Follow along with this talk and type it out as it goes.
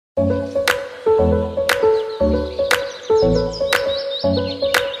Good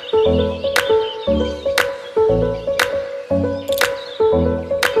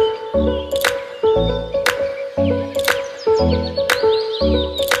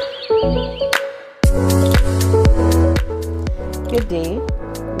day.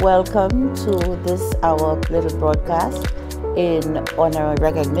 Welcome to this our little broadcast in honor and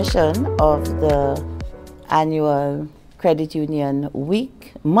recognition of the annual Credit Union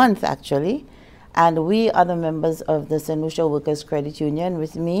month actually. And we are the members of the St.Lucia Workers Credit Union.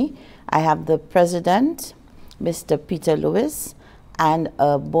 With me, I have the president, Mr. Peter Lewis, and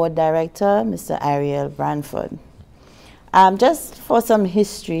a board director, Mr. Ireal Branford. Just for some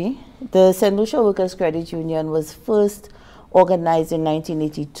history, the St.Lucia Workers Credit Union was first organized in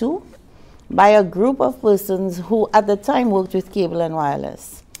 1982 by a group of persons who at the time worked with cable and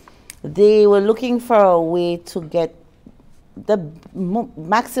wireless. They were looking for a way to get the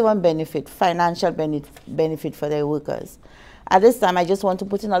maximum benefit, financial benefit for their workers. At this time, I just want to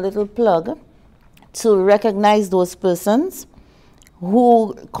put in a little plug to recognize those persons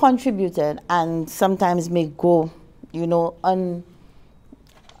who contributed and sometimes may go, you know,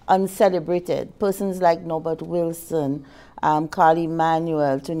 uncelebrated. Persons like Norbert Wilson, Carl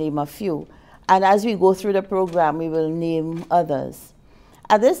Emanuel, to name a few. And as we go through the program, we will name others.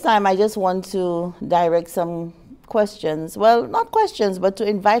 At this time, I just want to direct some questions. Well, not questions, but to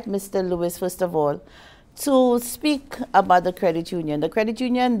invite Mr. Lewis, first of all, to speak about the credit union. The credit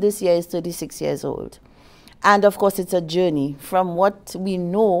union this year is 36 years old. And of course, it's a journey. From what we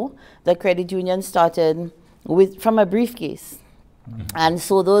know, the credit union started from a briefcase. And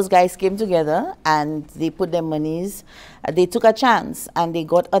so those guys came together and they put their monies, they took a chance and they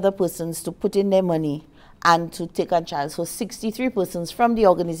got other persons to put in their money and to take a chance. So 63 persons from the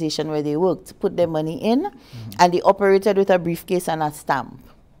organization where they worked put their money in and they operated with a briefcase and a stamp,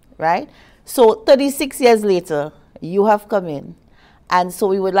 right? So 36 years later, you have come in. And so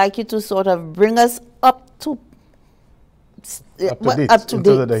we would like you to sort of bring us up to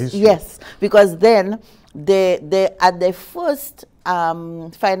date. Yes, because then they at their first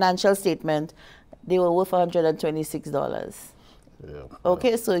financial statement, they were worth $126. Yeah.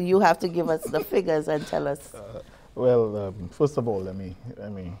 Okay, so you have to give us the figures and tell us. First of all, let me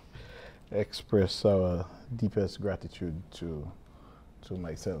express our deepest gratitude to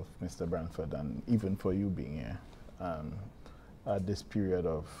myself, Mr. Branford, and even for you being here at this period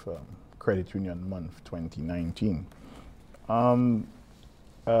of Credit Union Month 2019. While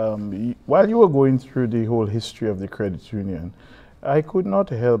you were going through the whole history of the credit union, I could not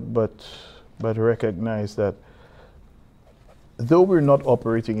help but recognize that though we're not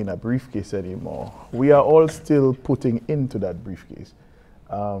operating in a briefcase anymore, we are all still putting into that briefcase.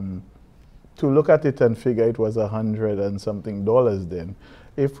 To look at it and figure it was $100 and something then,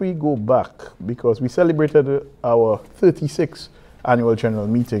 if we go back, because we celebrated our 36th annual general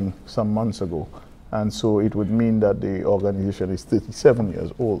meeting some months ago, and so it would mean that the organization is 37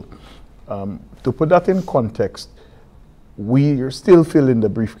 years old. To put that in context, we are still filling the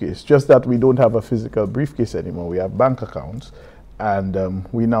briefcase, just that we don't have a physical briefcase anymore. We have bank accounts, and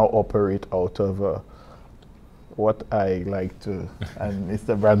we now operate out of what I like to, and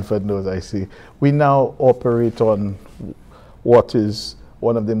Mr. Branford knows I see, we now operate on what is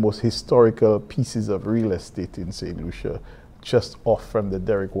one of the most historical pieces of real estate in St. Lucia, just off from the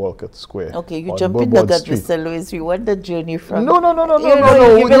Derek Walcott Square. Okay, you jump into that, Mr. Lewis. We want the journey from... No.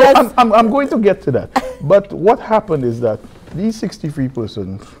 I'm going to get to that. But what happened is that these 63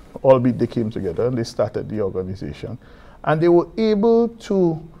 persons, albeit they came together and they started the organization, and they were able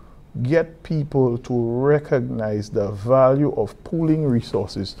to get people to recognize the value of pooling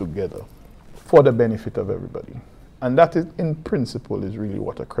resources together for the benefit of everybody. And that is, in principle, is really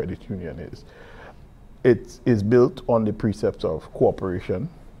what a credit union is. It is built on the precepts of cooperation,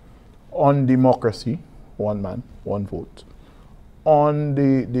 on democracy, one man, one vote, on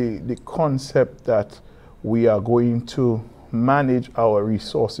the concept that we are going to manage our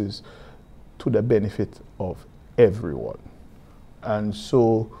resources to the benefit of everyone. And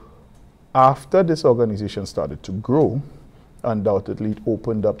so after this organization started to grow, undoubtedly it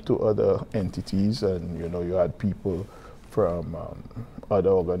opened up to other entities, and you had people from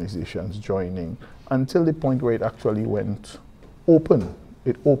other organizations joining, until the point where it actually went open.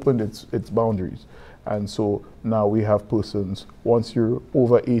 It opened its boundaries. And so now we have persons, once you're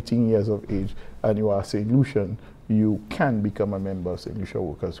over 18 years of age and you are St. Lucian, you can become a member of St. Lucia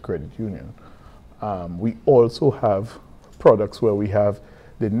Workers Credit Union. We also have products where we have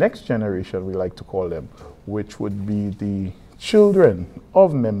the next generation, we like to call them, which would be the children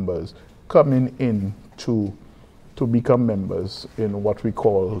of members coming in to to become members in what we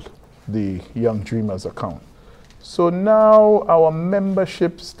call the Young Dreamers account. So now our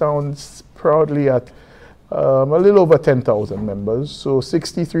membership stands proudly at a little over 10,000 members. So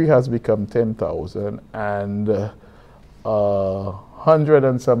 63 has become 10,000, and $100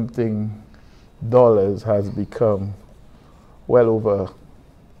 and something has become well over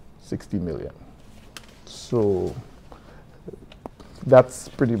 60 million. So that's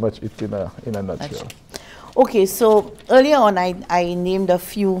pretty much it in a nutshell. Okay, so earlier on I named a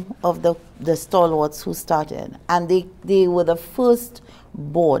few of the stalwarts who started, and they were the first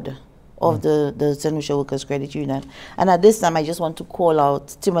board of the St. Lucia Workers Credit Union. And at this time I just want to call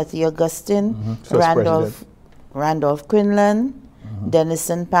out Timothy Augustine, Randolph Quinlan,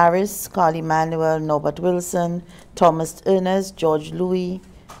 Denison Paris, Carl Emanuel, Norbert Wilson, Thomas Ernest, George Louis,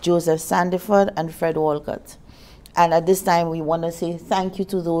 Joseph Sandiford, and Fred Walcott. And at this time, we want to say thank you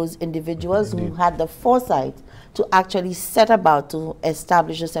to those individuals who had the foresight to actually set about to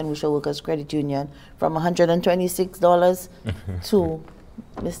establish the St. Lucia Workers Credit Union from $126 to,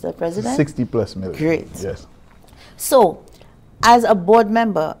 Mr. President? 60 plus million. Great. Yes. So, as a board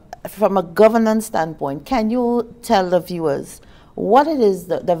member, from a governance standpoint, can you tell the viewers what it is,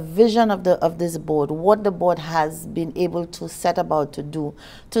 the vision of this board, what the board has been able to set about to do,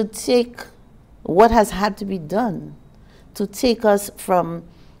 to take what has had to be done to take us from,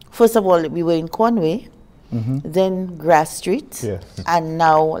 first of all, we were in Conway, then Grass Street, yes, and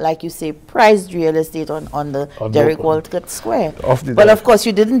now, like you say, prized real estate on the Derek Walcott Square. But of course,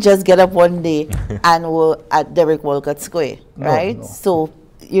 you didn't just get up one day and were at Derek Walcott Square, right? No. So,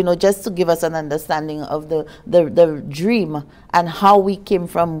 you know, just to give us an understanding of the dream and how we came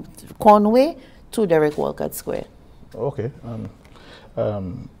from Conway to Derek Walcott Square. Okay.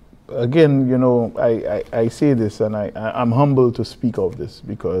 Again, you know, I say this, and I'm humbled to speak of this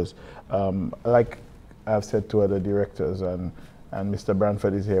because, like I've said to other directors, and Mr.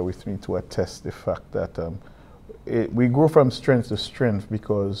 Branford is here with me to attest the fact that we grow from strength to strength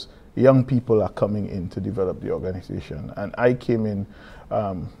because young people are coming in to develop the organization. And I came in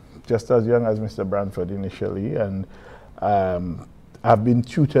just as young as Mr. Branford initially, and I've been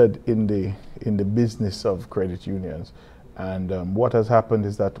tutored in the business of credit unions. And what has happened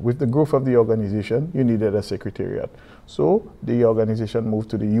is that with the growth of the organization, you needed a secretariat. So the organization moved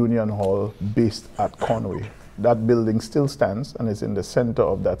to the Union Hall based at Conway. That building still stands and is in the center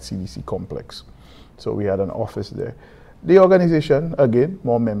of that CDC complex. So we had an office there. The organization, again,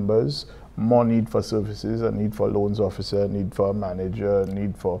 more members, more need for services, a need for loans officer, a need for a manager, a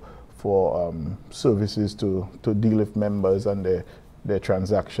need for services to deal with members and their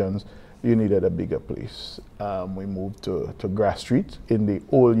transactions. You needed a bigger place. We moved to Grass Street in the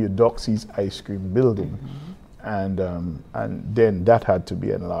old Eudoxie's ice cream building. And then that had to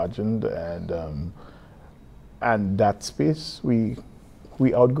be enlarged, and that space, we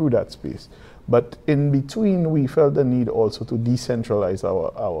outgrew that space. But in between, we felt the need also to decentralize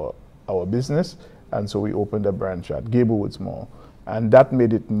our business, and so we opened a branch at Gablewoods Mall. And that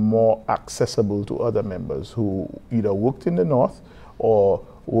made it more accessible to other members who either worked in the north or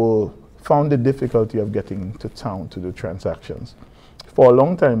found the difficulty of getting to town to do transactions. For a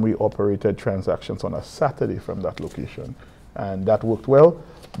long time, we operated transactions on a Saturday from that location, and that worked well.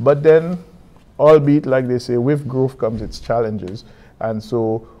 But then, albeit, like they say, with growth comes its challenges, and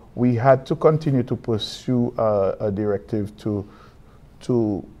so we had to continue to pursue a directive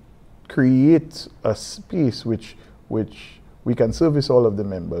to create a space which we can service all of the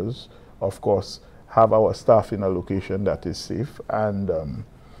members, of course, have our staff in a location that is safe and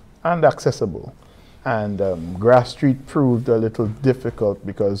accessible. And Grass Street proved a little difficult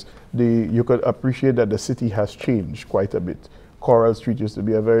because you could appreciate that the city has changed quite a bit. Coral Street used to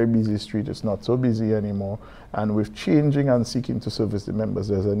be a very busy street. It's not so busy anymore. And with changing and seeking to service the members,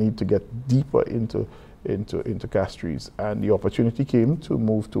 there's a need to get deeper into Castries. And the opportunity came to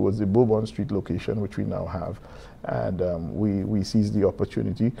move towards the Bourbon Street location, which we now have. And we seized the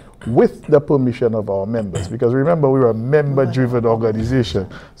opportunity with the permission of our members, because remember, we were a member-driven organization.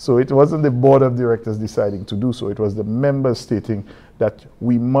 So it wasn't the board of directors deciding to do so. It was the members stating that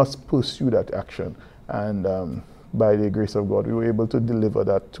we must pursue that action. And by the grace of God, we were able to deliver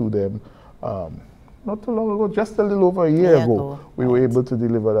that to them not too long ago, just a little over a year ago. We were able to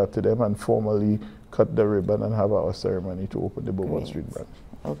deliver that to them and formally cut the ribbon and have our ceremony to open the Bourbon Street branch.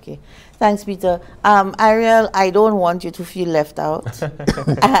 Okay. Thanks, Peter. Ireal, I don't want you to feel left out.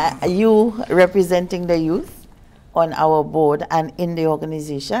 You representing the youth on our board and in the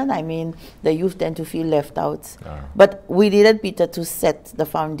organization, I mean, the youth tend to feel left out. But we needed Peter to set the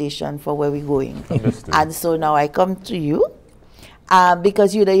foundation for where we're going. Understood. And so now I come to you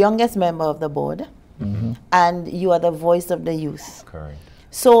because you're the youngest member of the board. and you are the voice of the youth. Correct.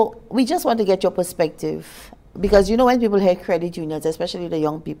 So we just want to get your perspective, because you know, when people hear credit unions, especially the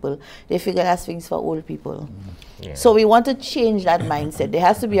young people, they figure that's things for old people. Yeah. So we want to change that mindset. There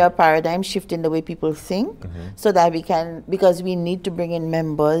has to be a paradigm shift in the way people think, so that we can, because we need to bring in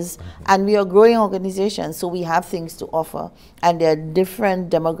members, and we are a growing organization, so we have things to offer, and there are different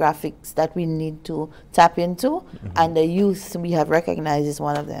demographics that we need to tap into, and the youth we have recognized is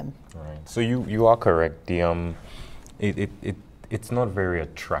one of them. Right. So you are correct. The it's not very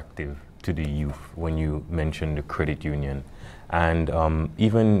attractive to the youth when you mention the credit union, and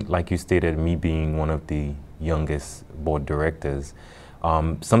even like you stated, me being one of the youngest board directors,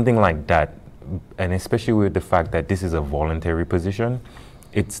 something like that, and especially with the fact that this is a voluntary position,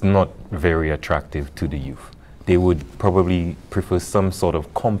 it's not very attractive to the youth. They would probably prefer some sort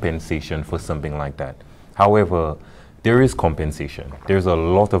of compensation for something like that. However, there is compensation. There's a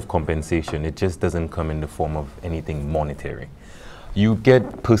lot of compensation. It just doesn't come in the form of anything monetary. You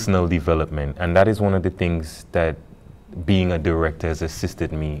get personal development, and that is one of the things that being a director has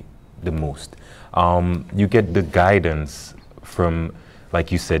assisted me the most. You get the guidance from, like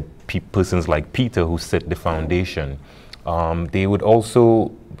you said, persons like Peter, who set the foundation. They would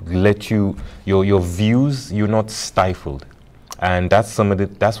also let you, your views, you're not stifled. And that's one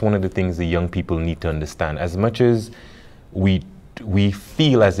of the things the young people need to understand. As much as we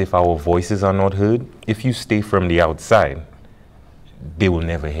feel as if our voices are not heard, if you stay from the outside, they will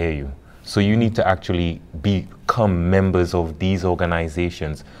never hear you. So you need to actually become members of these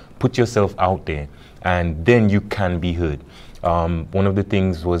organizations, put yourself out there, and then you can be heard. One of the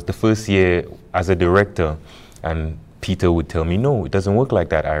things was the first year as a director, and Peter would tell me, no, it doesn't work like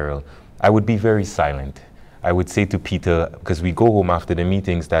that, Ireal. I would be very silent. I would say to Peter, because we go home after the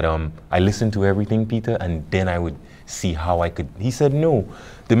meetings, that I listen to everything, Peter, and then I would see how I could. He said, no,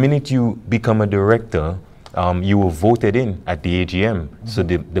 the minute you become a director, you were voted in at the AGM. So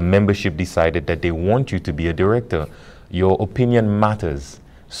the membership decided that they want you to be a director. Your opinion matters.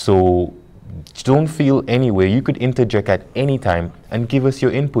 So don't feel anywhere. You could interject at any time and give us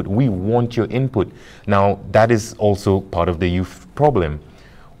your input. We want your input. Now, that is also part of the youth problem.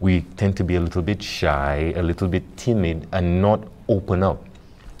 We tend to be a little bit shy, a little bit timid, and not open up.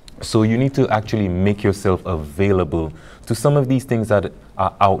 So you need to actually make yourself available to some of these things that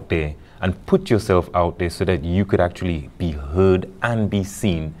are out there, and put yourself out there so that you could actually be heard and be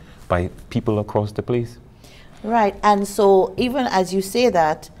seen by people across the place. Right, and so even as you say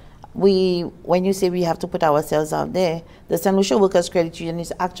that, when you say we have to put ourselves out there, the St. Lucia Workers Credit Union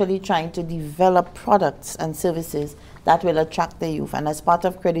is actually trying to develop products and services that will attract the youth. And as part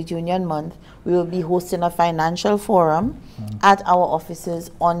of Credit Union Month, we will be hosting a financial forum at our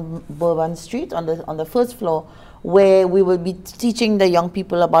offices on Bourbon Street on the first floor, where we will be teaching the young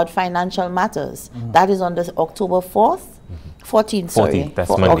people about financial matters. That is on the October 4th, 14th, sorry. That's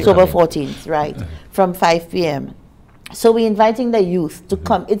Monday October coming. 14th, right, from 5 p.m. So we're inviting the youth to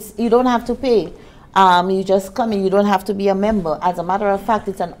come. You don't have to pay. You just come in. You don't have to be a member. As a matter of fact,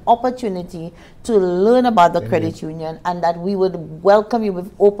 it's an opportunity to learn about the credit union, and that we would welcome you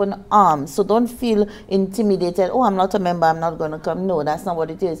with open arms. So don't feel intimidated. Oh, I'm not a member, I'm not going to come. No, that's not what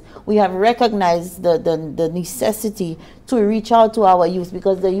it is. We have recognized the necessity to reach out to our youth,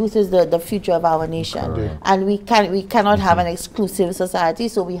 because the youth is the future of our nation. Correct. And we cannot have an exclusive society,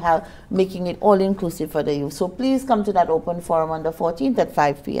 so we have making it all inclusive for the youth. So please come to that open forum on the 14th at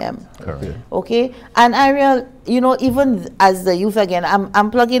 5 p.m. Correct. Okay? And Ireal, you know, even as the youth again, I'm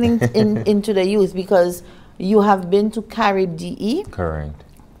plugging into the youth, because you have been to Carib DE. Correct.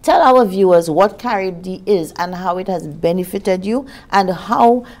 Tell our viewers what Carib DE is and how it has benefited you, and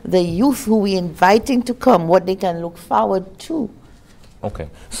how the youth who we're inviting to come, what they can look forward to. Okay,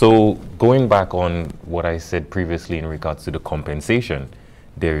 so going back on what I said previously in regards to the compensation,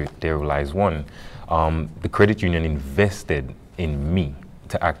 there lies one. The credit union invested in me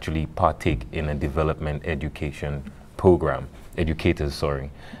to actually partake in a development education program, educators, sorry.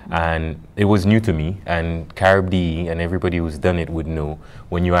 And it was new to me, and Carib DE and everybody who's done it would know,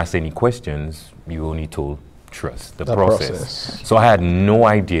 when you ask any questions, you only told trust the process. So I had no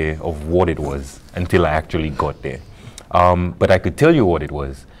idea of what it was until I actually got there. But I could tell you what it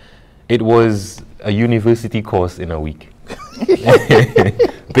was. It was a university course in a week.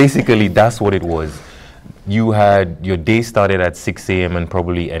 Basically, that's what it was. You had, your day started at 6 a.m. and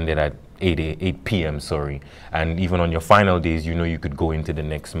probably ended at 8 p.m., sorry. And even on your final days, you know, you could go into the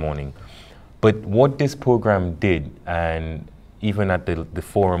next morning. But what this program did, and even at the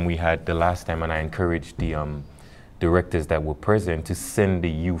forum we had the last time, and I encouraged the directors that were present to send the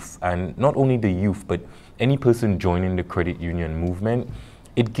youth, and not only the youth, but any person joining the credit union movement,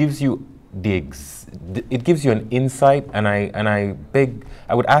 it gives you it gives you an insight, and I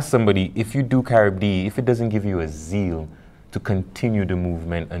would ask somebody, if you do Carib DE, if it doesn't give you a zeal to continue the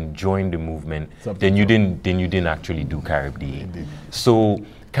movement and join the movement, then you didn't actually do Carib DE. Indeed. So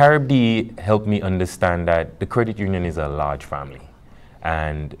Carib DE helped me understand that the credit union is a large family,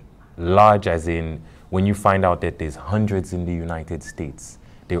 and large as in when you find out that there's hundreds in the United States,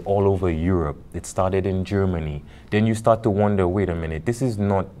 they're all over Europe. It started in Germany. Then you start to wonder, wait a minute, this is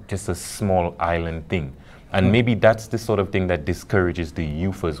not just a small island thing. And maybe that's the sort of thing that discourages the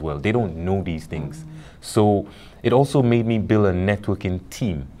youth as well. They don't know these things. So it also made me build a networking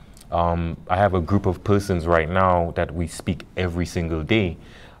team. I have a group of persons right now that we speak every single day.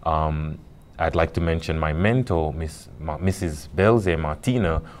 I'd like to mention my mentor, Mrs. Belze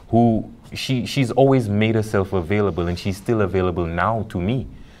Martina, who she's always made herself available, and she's still available now to me.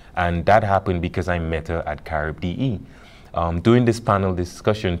 And that happened because I met her at Carib DE. During this panel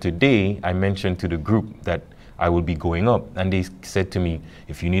discussion today, I mentioned to the group that I will be going up, and they said to me,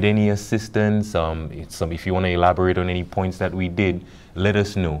 if you need any assistance, if you want to elaborate on any points that we did, let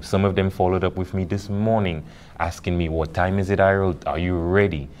us know. Some of them followed up with me this morning, asking me, what time is it, Ireal? Are you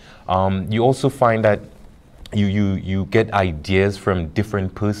ready? You also find that you get ideas from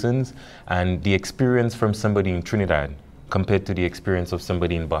different persons, and the experience from somebody in Trinidad compared to the experience of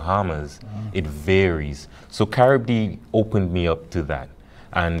somebody in Bahamas, it varies. So Carib DE opened me up to that.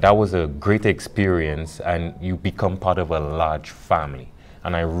 And that was a great experience, and you become part of a large family.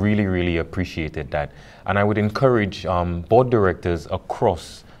 And I really, really appreciated that. And I would encourage board directors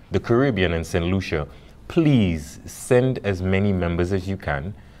across the Caribbean and St. Lucia, please send as many members as you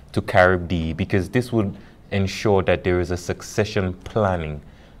can to Carib DE, because this would ensure that there is a succession planning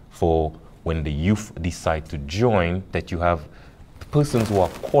for when the youth decide to join, that you have persons who are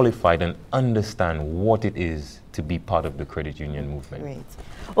qualified and understand what it is to be part of the credit union movement. Great.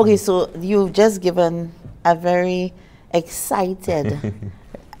 Okay, so you've just given a very excited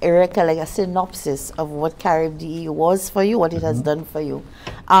a synopsis of what Carib DE was for you, what it has done for you.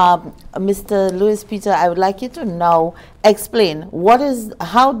 Mr. Louis Peter, I would like you to now explain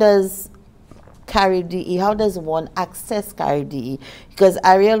how does Carib DE, how does one access Carib DE? Because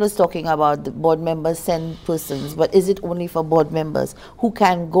Ireal was talking about the board members send persons, but is it only for board members who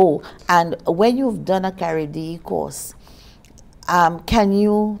can go? And when you've done a Carib DE course, can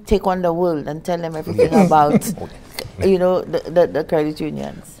you take on the world and tell them everything about, the credit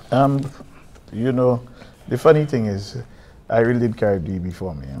unions? The funny thing is, I really did Carib DE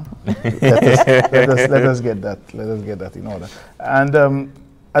before me. Let us get that in order,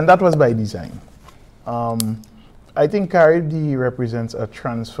 and that was by design. I think Carib DE represents a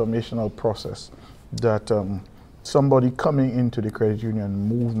transformational process that somebody coming into the credit union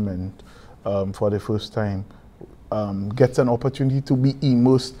movement for the first time gets an opportunity to be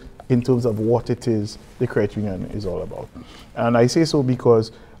immersed in terms of what it is the credit union is all about. And I say so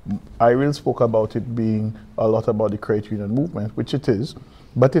because Ireal spoke about it being a lot about the credit union movement, which it is,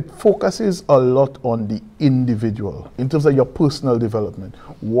 but it focuses a lot on the individual in terms of your personal development.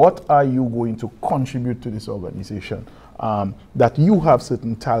 What are you going to contribute to this organization? That you have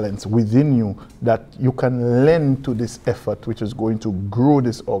certain talents within you that you can lend to this effort, which is going to grow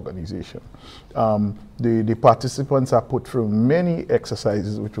this organization. The participants are put through many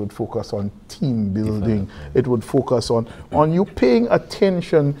exercises which would focus on team building. It would focus on you paying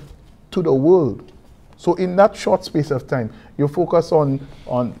attention to the world. So in that short space of time, you focus on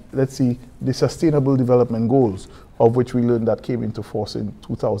let's see, the Sustainable Development Goals, of which we learned that came into force in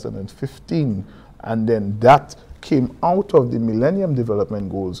 2015. And then that came out of the Millennium Development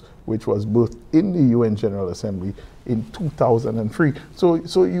Goals, which was birthed in the UN General Assembly in 2003.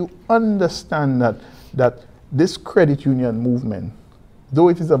 So you understand that this credit union movement, though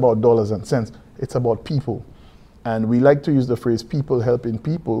it is about dollars and cents, it's about people. And we like to use the phrase people helping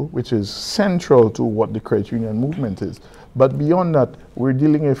people, which is central to what the credit union movement is. But beyond that, we're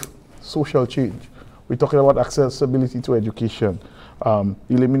dealing with social change. We're talking about accessibility to education,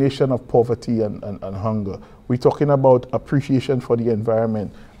 elimination of poverty and hunger. We're talking about appreciation for the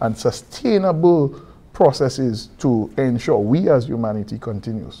environment and sustainable processes to ensure we as humanity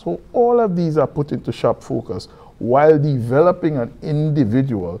continue. So all of these are put into sharp focus while developing an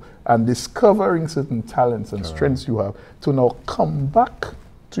individual and discovering certain talents and strengths you have to now come back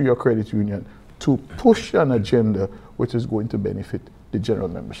to your credit union to push an agenda which is going to benefit the general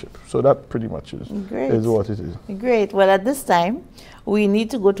membership. So that pretty much is what it is. Great. Well, at this time, we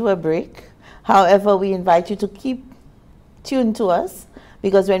need to go to a break. However, we invite you to keep tuned to us,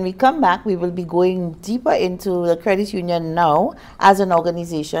 because when we come back, we will be going deeper into the credit union now as an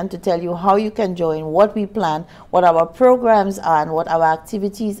organization to tell you how you can join, what we plan, what our programs are, and what our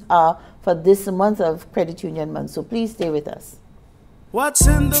activities are for this month of Credit Union Month. So please stay with us. What's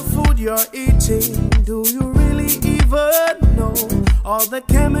in the food you're eating? Do you really even know? All the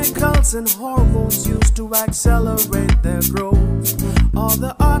chemicals and hormones used to accelerate their growth. All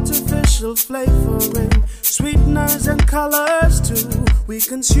the artificial flavoring, sweeteners and colors too. We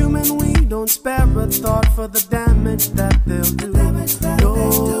consume and we don't spare a thought for the damage that they'll do.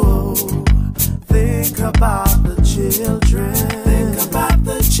 No, think about the children. Think about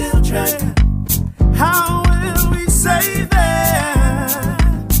the children. How will we save them?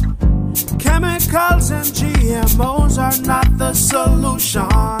 Chemicals and GMOs are not the solution.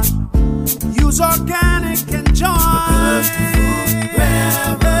 Use organic and join.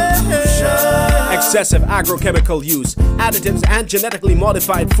 Excessive agrochemical use, additives, and genetically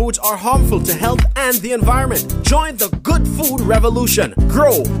modified foods are harmful to health and the environment. Join the good food revolution.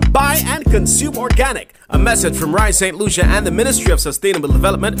 Grow, buy, and consume organic. A message from Rise St. Lucia and the Ministry of Sustainable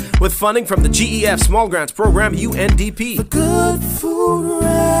Development with funding from the GEF Small Grants Program, UNDP. The good food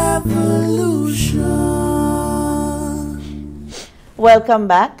revolution. Welcome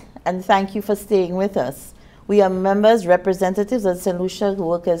back, and thank you for staying with us. We are members, representatives of St. Lucia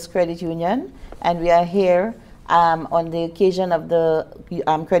Workers Credit Union, and we are here on the occasion of the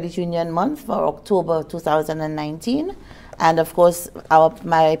Credit Union Month for October 2019. And of course,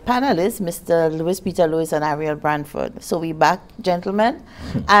 my panelists, Mr. Peter Lewis and Ireal Branford. So we're back, gentlemen.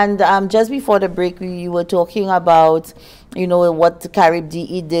 And just before the break, we were talking about, you know, what Carib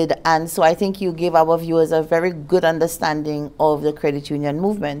DE did. And so I think you gave our viewers a very good understanding of the credit union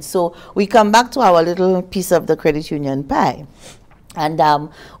movement. So we come back to our little piece of the credit union pie. And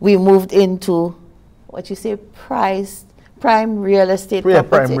we moved into, what you say, prime real estate property.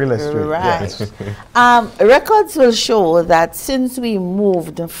 Prime real estate, right. yes. Records will show that since we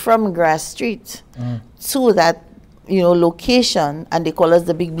moved from Grass Street to that, you know, location, and they call us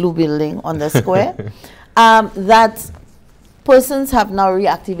the big blue building on the square, that persons have now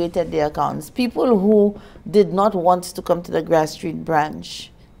reactivated their accounts. People who did not want to come to the Grass Street branch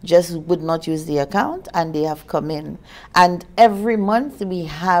just would not use the account, and they have come in. And every month we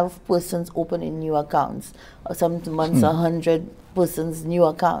have persons opening new accounts. Some months 100 persons new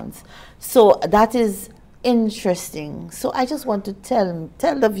accounts. So that is interesting. So I just want to tell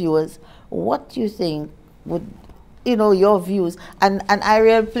the viewers what you think would, you know, your views. And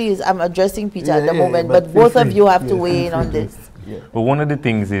Ireal, please, I'm addressing Peter at the moment, but both of you have to weigh in on this. But one of the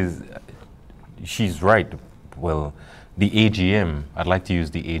things is, she's right. Well, the AGM, I'd like to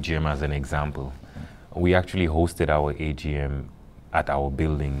use the AGM as an example. We actually hosted our AGM at our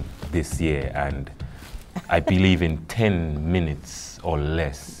building this year, and I believe in 10 minutes or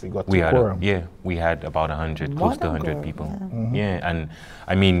less, we had about 100, close to 100 people. Yeah, and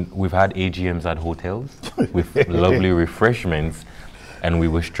I mean, we've had AGMs at hotels with lovely refreshments, and we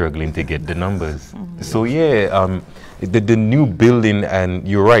were struggling to get the numbers. So yeah, the new building, and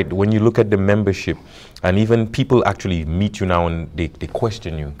you're right, when you look at the membership, and even people actually meet you now and they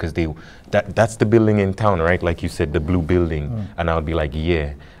question you, because that's the building in town, right? Like you said, the blue building. And I'll be like,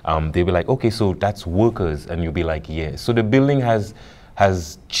 yeah. They'll be like, okay, so that's workers, and you'll be like, yeah. So the building has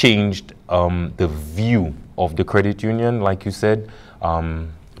changed the view of the credit union, like you said.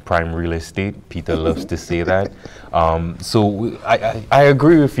 Prime real estate, Peter loves to say that. So I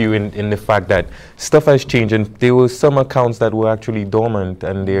agree with you in the fact that stuff has changed, and there were some accounts that were actually dormant,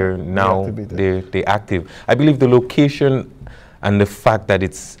 and they're now they're active. I believe the location and the fact that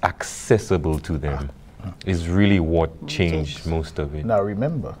it's accessible to them is really what changed most of it. Now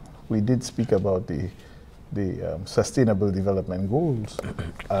remember, we did speak about the Sustainable Development Goals,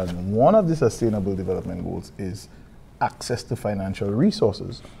 and one of the Sustainable Development Goals is access to financial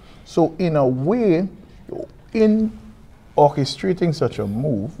resources. So in a way, in orchestrating such a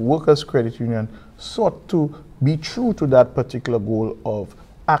move, Workers' Credit Union sought to be true to that particular goal of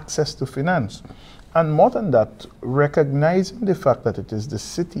access to finance. And more than that, recognizing the fact that it is the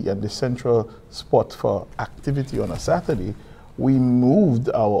city and the central spot for activity on a Saturday, we moved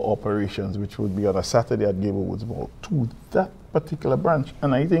our operations, which would be on a Saturday at Gable Woods Mall, to that particular branch.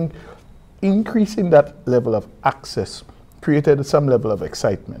 And I think increasing that level of access created some level of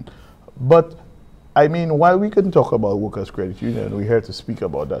excitement. But I mean, while we can talk about Workers' Credit Union, we're here to speak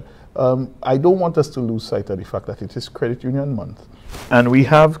about that, I don't want us to lose sight of the fact that it is Credit Union Month. And we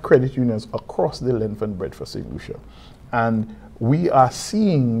have credit unions across the length and breadth of St. Lucia. And we are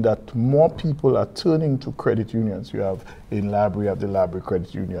seeing that more people are turning to credit unions. You have in Library, you have the Library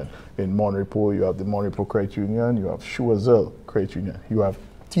Credit Union. In Monrepo, you have the Monrepo Credit Union. You have Schuazel Credit Union. You have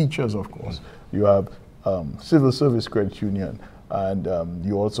teachers, of course. You have Civil Service Credit Union. And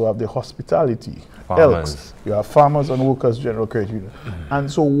you also have the hospitality, Farmers. Elks. You have Farmers and Workers General Credit Union. And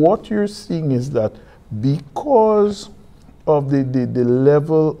so what you're seeing is that because of the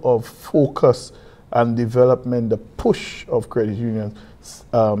level of focus and development, the push of credit unions,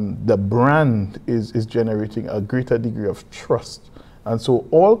 the brand is generating a greater degree of trust. And so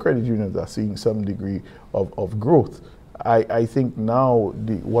all credit unions are seeing some degree of growth. I think now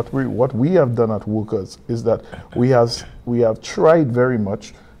what we have done at Workers is that we have tried very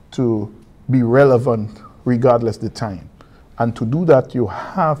much to be relevant regardless the time. And to do that, you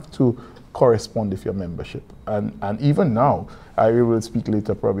have to correspond with your membership. And even now, I will speak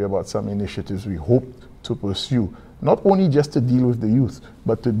later probably about some initiatives we hope to pursue, not only just to deal with the youth,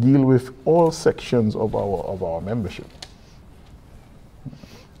 but to deal with all sections of our membership.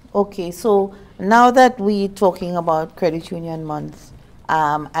 Okay, so now that we're talking about Credit Union Month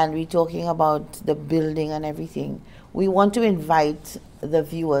and we're talking about the building and everything, we want to invite the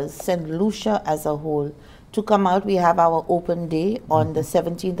viewers, St. Lucia as a whole, to come out. We have our open day on the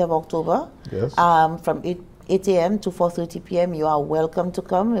 17th of October. Yes. From 8 a.m. to 4:30 p.m. You are welcome to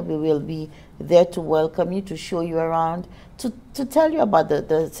come. We will be there to welcome you, to show you around, to tell you about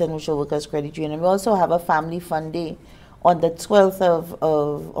the St. Lucia Workers Credit Union. We also have a family fun day on the 12th of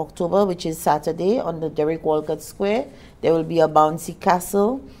October, which is Saturday, on the Derek Walcott Square. There will be a bouncy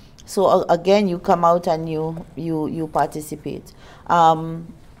castle. So again, you come out and you participate.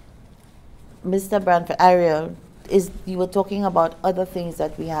 Mr. Branford, Ireal, you were talking about other things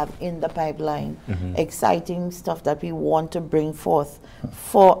that we have in the pipeline, exciting stuff that we want to bring forth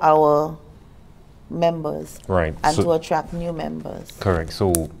for our members, right, and so to attract new members. Correct.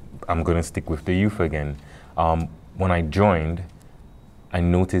 So I'm going to stick with the youth again. When I joined, I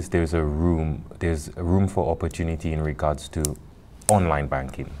noticed there's a room for opportunity in regards to online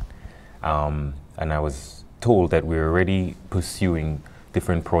banking. And I was told that we're already pursuing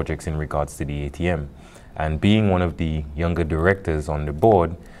different projects in regards to the ATM. And being one of the younger directors on the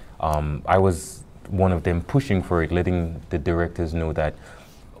board, I was one of them pushing for it, letting the directors know that,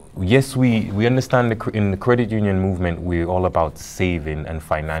 yes, we understand in the credit union movement, we're all about saving and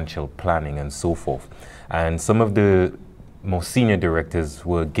financial planning and so forth. And some of the more senior directors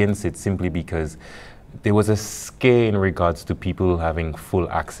were against it simply because there was a scare in regards to people having full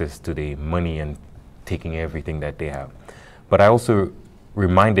access to their money and taking everything that they have. But I also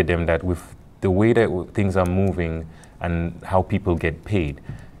reminded them that with the way that things are moving and how people get paid,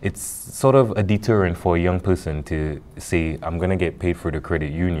 it's sort of a deterrent for a young person to say, I'm going to get paid for the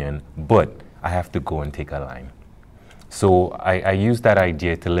credit union, but I have to go and take a line. So I used that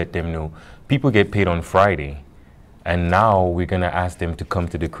idea to let them know people get paid on Friday, and now we're going to ask them to come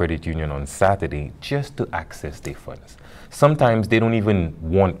to the credit union on Saturday just to access their funds. Sometimes they don't even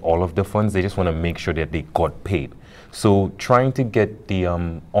want all of the funds, they just want to make sure that they got paid. So trying to get the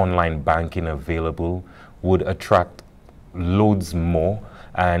online banking available would attract loads more,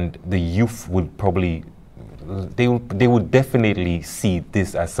 and the youth would probably, they would definitely see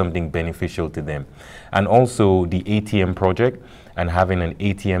this as something beneficial to them. And also the ATM project and having an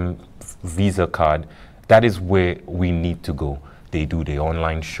ATM Visa card, that is where we need to go. They do the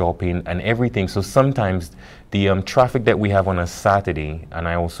online shopping and everything. So sometimes the traffic that we have on a Saturday, and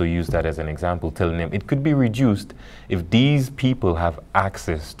I also use that as an example, telling them it could be reduced if these people have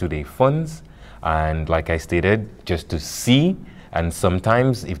access to their funds, and like I stated, just to see. And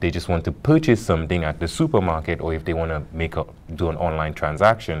sometimes if they just want to purchase something at the supermarket, or if they want to do an online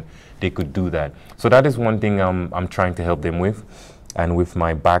transaction, they could do that. So that is one thing I'm trying to help them with. And with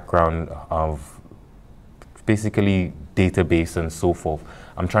my background of basically database and so forth,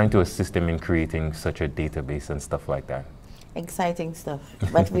 I'm trying to assist them in creating such a database and stuff like that. Exciting stuff.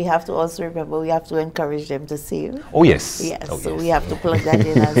 But we have to also remember, we have to encourage them to save. Oh, yes. Yes, oh, so yes. we have to plug that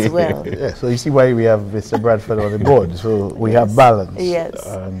in as well. Yeah, so you see why we have Mr. Bradford on the board. So we have balance. Yes.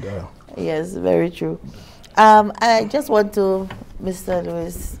 And, yes, very true. I just want to, Mr.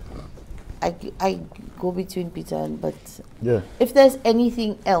 Lewis, I go between Peter and, but yeah. If there's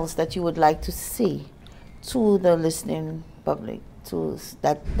anything else that you would like to say to the listening public, to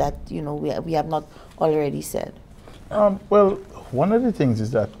that you know we have not already said. Well, one of the things is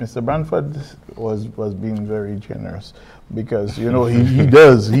that Mr. Branford was being very generous, because you know he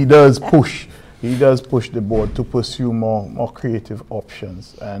does push the board to pursue more creative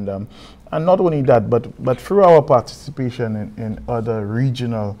options, and not only that, but through our participation in other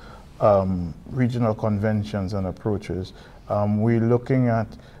regional conventions and approaches, we're looking at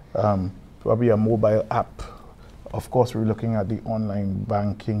probably a mobile app. Of course, we're looking at the online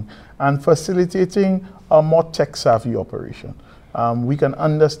banking and facilitating a more tech-savvy operation. We can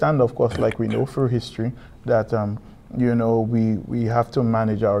understand, of course, like we know through history, that you know, we have to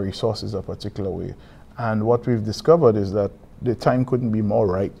manage our resources a particular way. And what we've discovered is that the time couldn't be more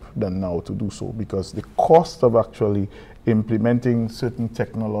ripe than now to do so, because the cost of actually implementing certain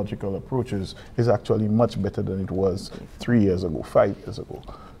technological approaches is actually much better than it was 3 years ago, 5 years ago.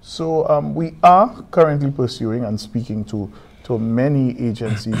 So we are currently pursuing and speaking to many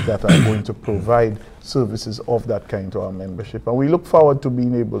agencies that are going to provide services of that kind to our membership. And we look forward to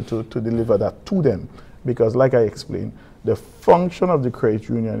being able to deliver that to them, because like I explained, the function of the credit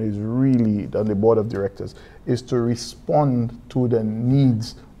union is really, on the board of directors, is to respond to the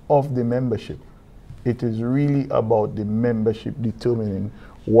needs of the membership. It is really about the membership determining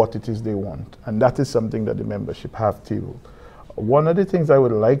what it is they want. And that is something that the membership have tabled. One of the things I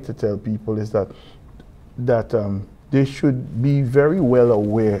would like to tell people is that they should be very well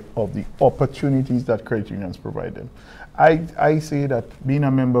aware of the opportunities that credit unions provide them. I say that being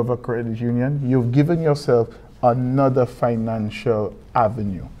a member of a credit union, you've given yourself another financial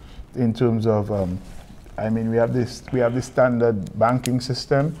avenue in terms of, I mean, we have this standard banking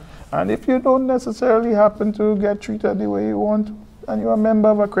system, and if you don't necessarily happen to get treated the way you want, and you're a member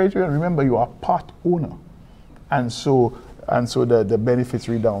of a credit union, remember you are part owner, and so the benefits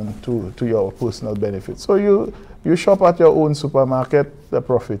redound to your personal benefits. So you shop at your own supermarket, the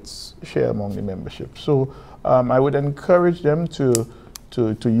profits share among the membership. So I would encourage them to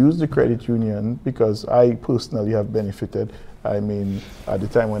use the credit union, because I personally have benefited. I mean, at the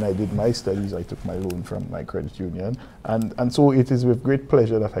time when I did my studies, I took my loan from my credit union. And so it is with great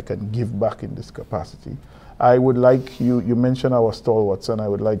pleasure that I can give back in this capacity. I would like, you mentioned our stalwarts, and I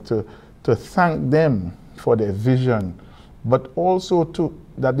would like to thank them for their vision, but also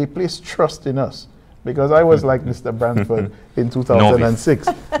that they place trust in us. Because I was like Mr. Branford in 2006.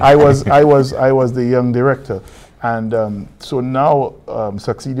 I was the young director. And so now,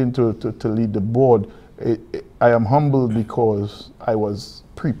 succeeding to lead the board, I am humbled because I was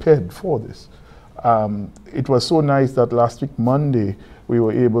prepared for this. It was so nice that last week, Monday, we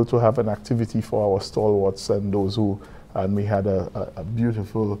were able to have an activity for our stalwarts and those and we had a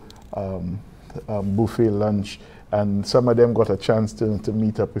beautiful buffet lunch, and some of them got a chance to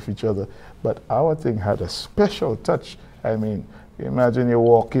meet up with each other. But our thing had a special touch. I mean, imagine you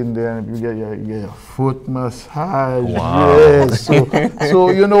walk in there and you get your foot massage. Wow. Yes. So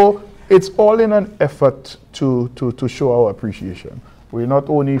you know, it's all in an effort to show our appreciation. We're not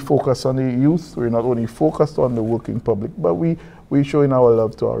only focused on the youth, we're not only focused on the working public, but we're showing our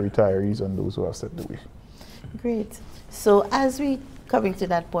love to our retirees and those who have set the way. Great. So as we coming to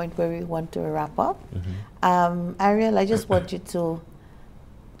that point where we want to wrap up, Ireal, I just want you to,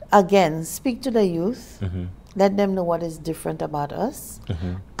 again, speak to the youth, let them know what is different about us,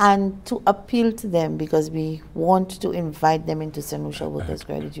 and to appeal to them, because we want to invite them into St. Lucia Workers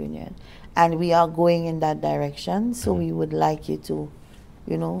Credit Union. And we are going in that direction, so we would like you to,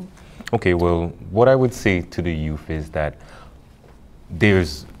 you know. Okay, well, what I would say to the youth is that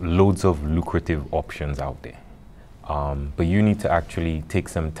there's loads of lucrative options out there. But you need to actually take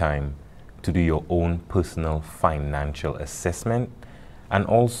some time to do your own personal financial assessment, and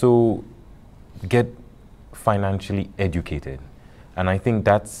also get financially educated. And I think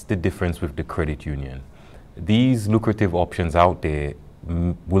that's the difference with the credit union. These lucrative options out there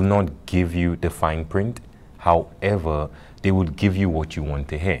will not give you the fine print. However, they will give you what you want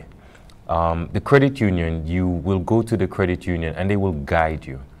to hear. The credit union, you will go to the credit union and they will guide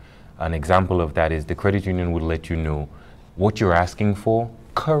you. An example of that is the credit union will let you know what you're asking for.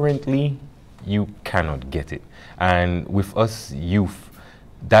 Currently, you cannot get it. And with us youth,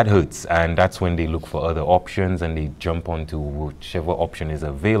 that hurts, and that's when they look for other options and they jump onto whichever option is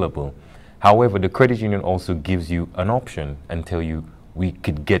available. However, the credit union also gives you an option and tell you we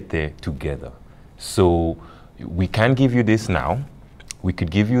could get there together. So we can give you this now, we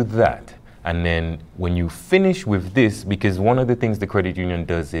could give you that. And then when you finish with this, because one of the things the credit union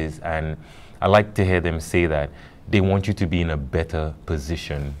does is, and I like to hear them say that, they want you to be in a better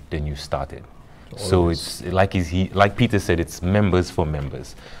position than you started. Always. So it's like Peter said, it's members for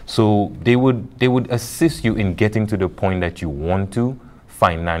members. So they would assist you in getting to the point that you want to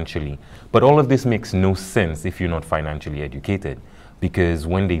financially. But all of this makes no sense if you're not financially educated. Because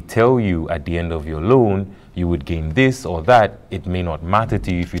when they tell you at the end of your loan, you would gain this or that, it may not matter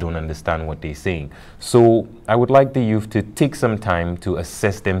to you if you don't understand what they're saying. So I would like the youth to take some time to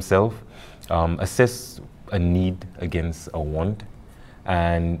assess themselves, assess a need against a want,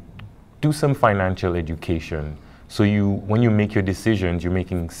 and do some financial education. So when you make your decisions, you're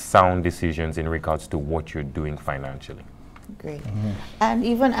making sound decisions in regards to what you're doing financially. Great. And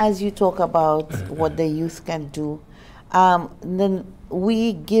even as you talk about what the youth can do, then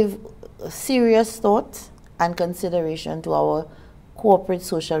we give serious thought and consideration to our corporate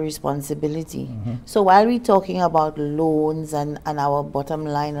social responsibility. So while we're talking about loans and our bottom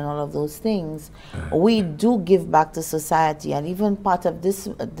line and all of those things, we do give back to society. And even part of this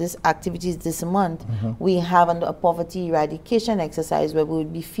activities this month, we have a poverty eradication exercise where we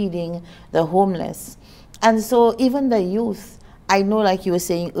would be feeding the homeless. And so even the youth, I know, like you were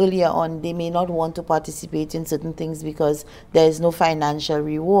saying earlier on, they may not want to participate in certain things because there is no financial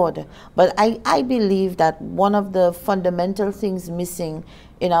reward. But I believe that one of the fundamental things missing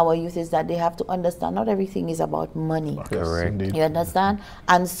in our youth is that they have to understand not everything is about money. Correct. You understand?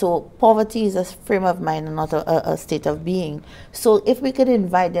 And so poverty is a frame of mind and not a state of being. So if we could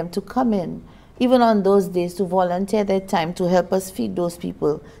invite them to come in, even on those days, to volunteer their time to help us feed those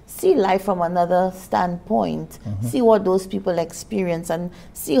people, see life from another standpoint, see what those people experience, and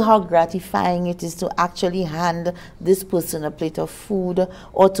see how gratifying it is to actually hand this person a plate of food,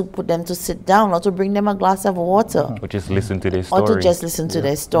 or to put them to sit down, or to bring them a glass of water. Or just listen to their story. Or to just listen to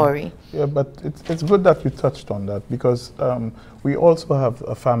their story. Yeah, but it's good that you touched on that, because we also have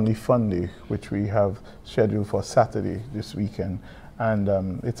a family fun day, which we have scheduled for Saturday this weekend.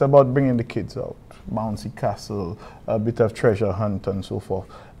 And it's about bringing the kids out, bouncy castle, a bit of treasure hunt and so forth.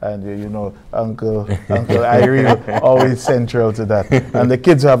 And you know, Uncle Ireal always central to that. And the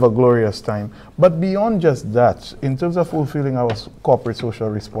kids have a glorious time. But beyond just that, in terms of fulfilling our corporate social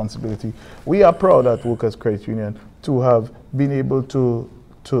responsibility, we are proud at Workers Credit Union to have been able to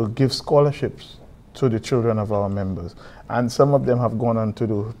give scholarships to the children of our members. And some of them have gone on to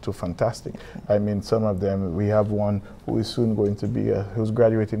do fantastic. I mean, some of them, we have one who is soon going to be, who's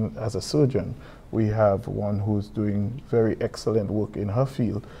graduating as a surgeon. We have one who's doing very excellent work in her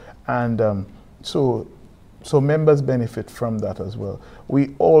field. And so members benefit from that as well.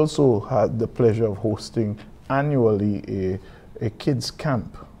 We also had the pleasure of hosting annually a kids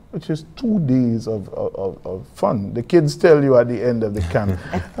camp, which is 2 days of fun. The kids tell you at the end of the camp,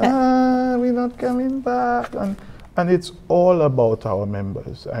 we're not coming back. And it's all about our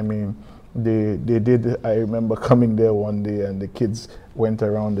members. I mean, they did, I remember coming there one day and the kids went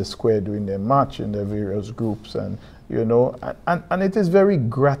around the square doing their march in their various groups, and you know, and it is very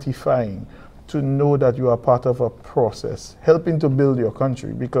gratifying to know that you are part of a process helping to build your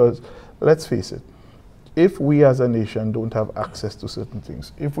country, because let's face it, if we as a nation don't have access to certain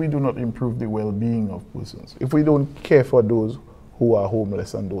things, if we do not improve the well-being of persons, if we don't care for those who are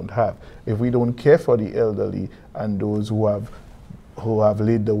homeless and don't have, if we don't care for the elderly and those who have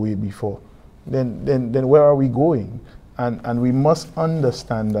laid the way before, then where are we going? And we must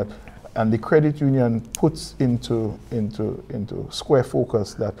understand that, and the credit union puts into square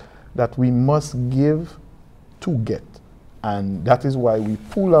focus that we must give to get, and that is why we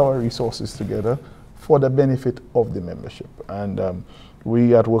pool our resources together for the benefit of the membership. And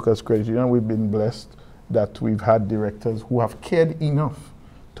we at Workers Credit Union, we've been blessed that we've had directors who have cared enough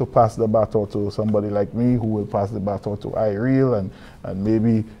to pass the baton to somebody like me, who will pass the baton to Ireal, and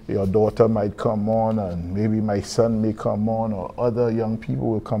maybe your daughter might come on, and maybe my son may come on, or other young people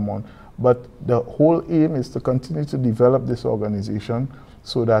will come on. But the whole aim is to continue to develop this organization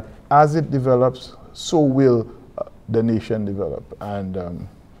so that as it develops, so will the nation develop. And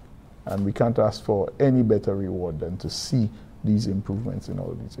we can't ask for any better reward than to see these improvements in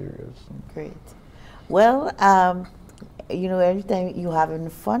all these areas. Great. Well, you know, every time you're having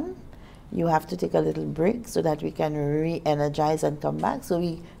fun, you have to take a little break so that we can re-energize and come back. So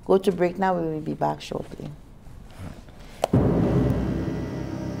we go to break now. We will be back shortly.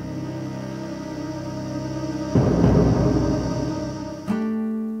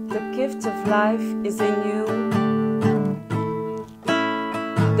 The gift of life is in you.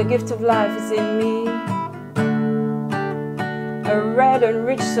 The gift of life is in me. A red and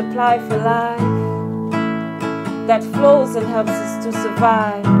rich supply for life that flows and helps us to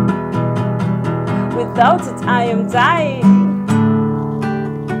survive. Without it, I am dying.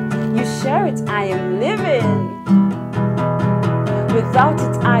 You share it, I am living. Without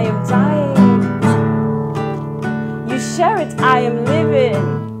it, I am dying. You share it, I am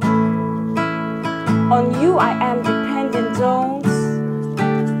living. On you, I am dependent. Don't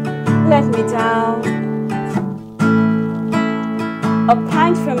let me down. A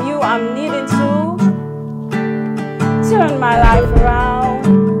pint from you, I'm needing to turn my life around.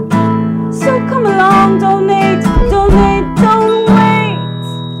 So come along, donate, donate, don't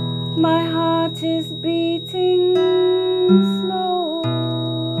wait. My heart is beating slowly.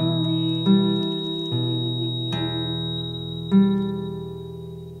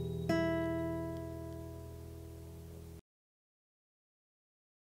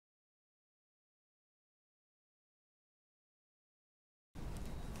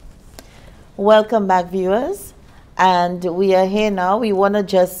 Welcome back, viewers. And we are here now. We want to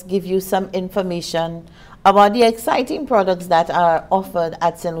just give you some information about the exciting products that are offered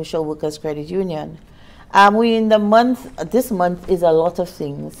at St. Lucia Workers Credit Union. We in the month, this month is a lot of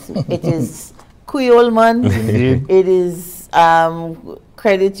things. It is Creole month. It is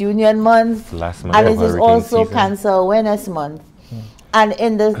Credit Union month. Last month and it is also season. Cancer Awareness Month. And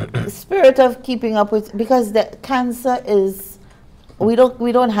in the spirit of keeping up with, because the cancer is, we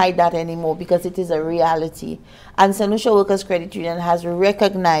don't hide that anymore because it is a reality. And St. Lucia Workers Credit Union has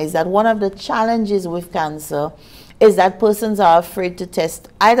recognized that one of the challenges with cancer is that persons are afraid to test.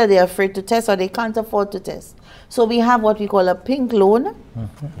 Either they're afraid to test or they can't afford to test. So we have what we call a pink loan,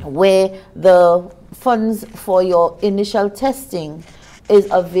 where the funds for your initial testing is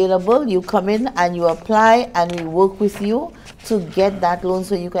available. You come in and you apply and we work with you to get that loan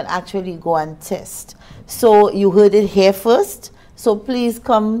so you can actually go and test. So you heard it here first. So please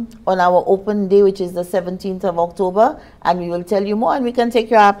come on our open day, which is the 17th of October, and we will tell you more, and we can take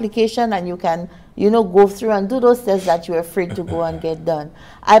your application and you can, you know, go through and do those tests that you're afraid to go and get done.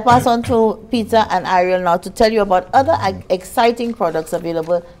 I pass on to Peter and Ireal now to tell you about other exciting products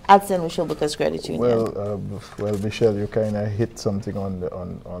available at St. Lucia Workers Credit Union. Well, Michelle, you kind of hit something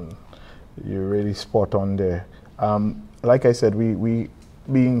on you're really spot on there. Like I said, we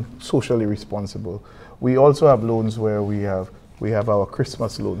being socially responsible. We also have loans where we have our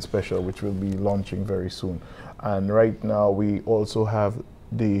Christmas loan special, which will be launching very soon. And right now we also have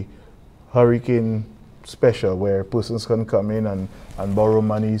the hurricane special, where persons can come in and borrow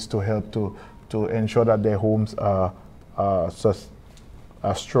monies to help to ensure that their homes are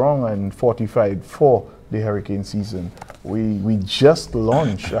strong and fortified for the hurricane season. We just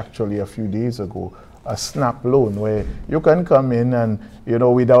launched actually a few days ago a SNAP loan, where you can come in and, you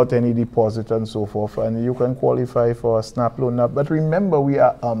know, without any deposit and so forth, and you can qualify for a SNAP loan. Now, but remember, we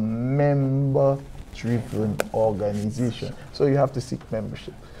are a member-driven organization, so you have to seek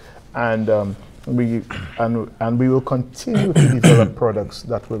membership. And we will continue to develop products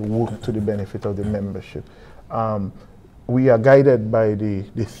that will work to the benefit of the membership. We are guided by the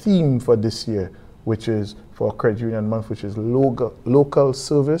theme for this year, which is for Credit Union Month, which is local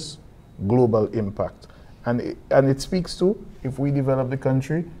service, global impact. And it speaks to, if we develop the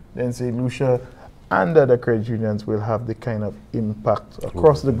country, then St. Lucia and other credit unions will have the kind of impact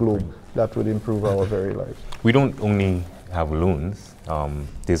across the globe that would improve our very lives. We don't only have loans,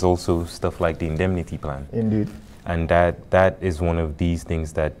 there's also stuff like the indemnity plan. Indeed. And that is one of these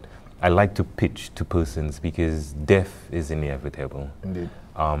things that I like to pitch to persons, because death is inevitable. Indeed.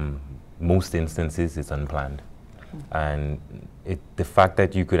 Most instances it's unplanned. And the fact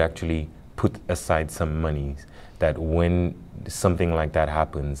that you could actually put aside some monies, that when something like that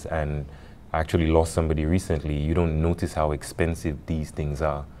happens, and I actually lost somebody recently, you don't notice how expensive these things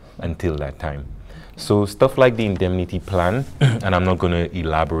are until that time. So stuff like the indemnity plan, and I'm not going to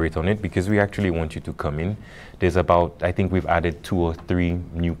elaborate on it because we actually want you to come in. There's about, I think we've added 2 or 3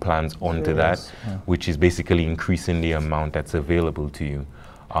 new plans onto that, which is basically increasing the amount that's available to you.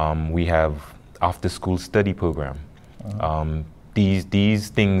 We have after-school study program. These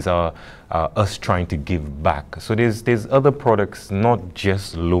things are us trying to give back. So there's other products, not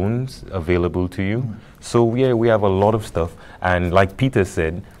just loans, available to you. So we have a lot of stuff. And like Peter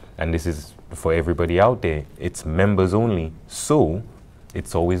said, and this is for everybody out there, it's members only. So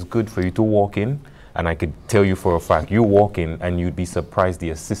it's always good for you to walk in. And I could tell you for a fact, you walk in and you'd be surprised the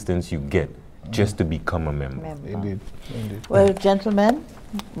assistance you get just to become a member. Indeed. Indeed. Well, gentlemen,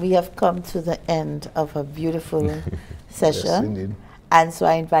 we have come to the end of a beautiful session. Yes, indeed. And so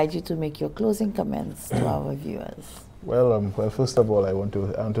I invite you to make your closing comments to our viewers. Well, first of all, I want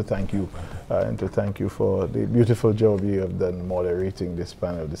to thank you, and to thank you for the beautiful job you have done moderating this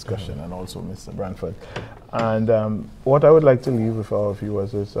panel discussion, and also Mr. Branford. And what I would like to leave with our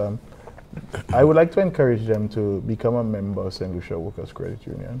viewers is, I would like to encourage them to become a member of St. Lucia Workers Credit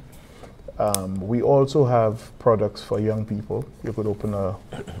Union. We also have products for young people. You could open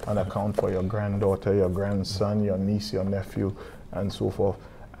an account for your granddaughter, your grandson, your niece, your nephew, and so forth,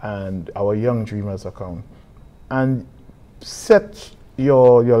 and our Young Dreamers account. And set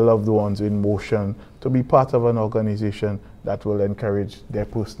your loved ones in motion to be part of an organization that will encourage their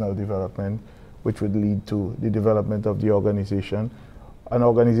personal development, which would lead to the development of the organization. An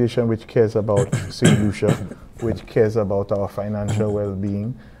organization which cares about St. Lucia, which cares about our financial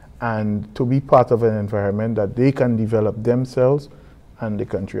well-being, and to be part of an environment that they can develop themselves and the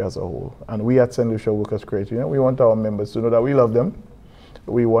country as a whole. And we at St. Lucia Workers Credit Union, we want our members to know that we love them.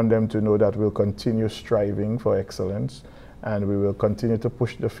 We want them to know that we'll continue striving for excellence, and we will continue to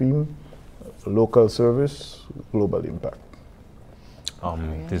push the theme, local service, global impact.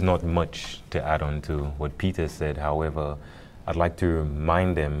 There's not much to add on to what Peter said. However, I'd like to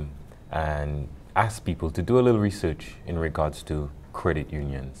remind them and ask people to do a little research in regards to credit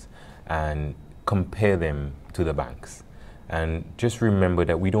unions and compare them to the banks. And just remember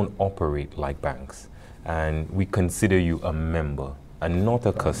that we don't operate like banks, and we consider you a member and not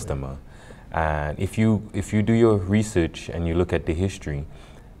a customer. And if you do your research and you look at the history,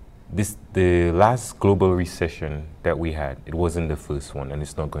 the last global recession that we had, it wasn't the first one, and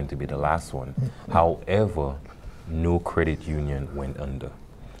it's not going to be the last one. However, no credit union went under.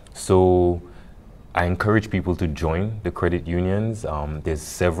 So I encourage people to join the credit unions. There's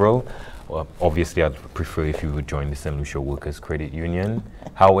several. Obviously, I'd prefer if you would join the St.Lucia Workers Credit Union.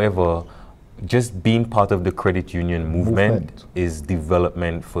 However, just being part of the credit union movement is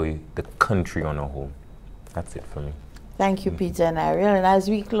development for the country on a whole. That's it for me. Thank you, Peter and Ireal. And as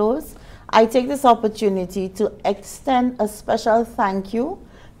we close, I take this opportunity to extend a special thank you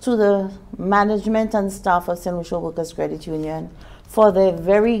to the management and staff of St.Lucia Workers Credit Union for their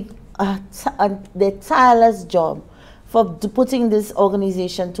their tireless job for putting this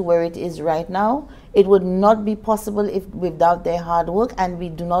organization to where it is right now. It would not be possible without their hard work, and we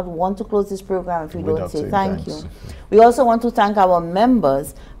do not want to close this program if we don't say thank you. We also want to thank our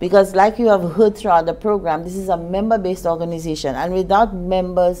members, because like you have heard throughout the program, this is a member-based organization, and without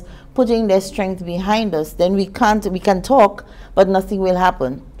members putting their strength behind us, then we can talk, but nothing will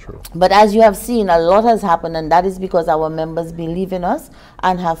happen. True. But as you have seen, a lot has happened, and that is because our members believe in us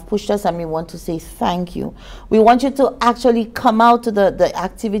and have pushed us, and we want to say thank you. We want you to actually come out to the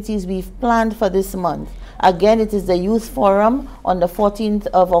activities we've planned for this month. Again, it is the Youth Forum on the 14th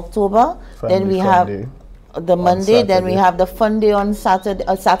of October. Then we have the Monday, then we have the Fun Day on Saturday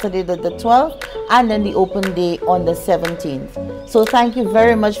the 12th, and then the Open Day on the 17th. So thank you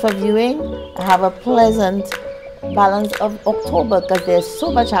very much for viewing. Have a pleasant balance of October, because there's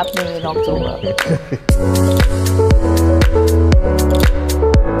so much happening in October.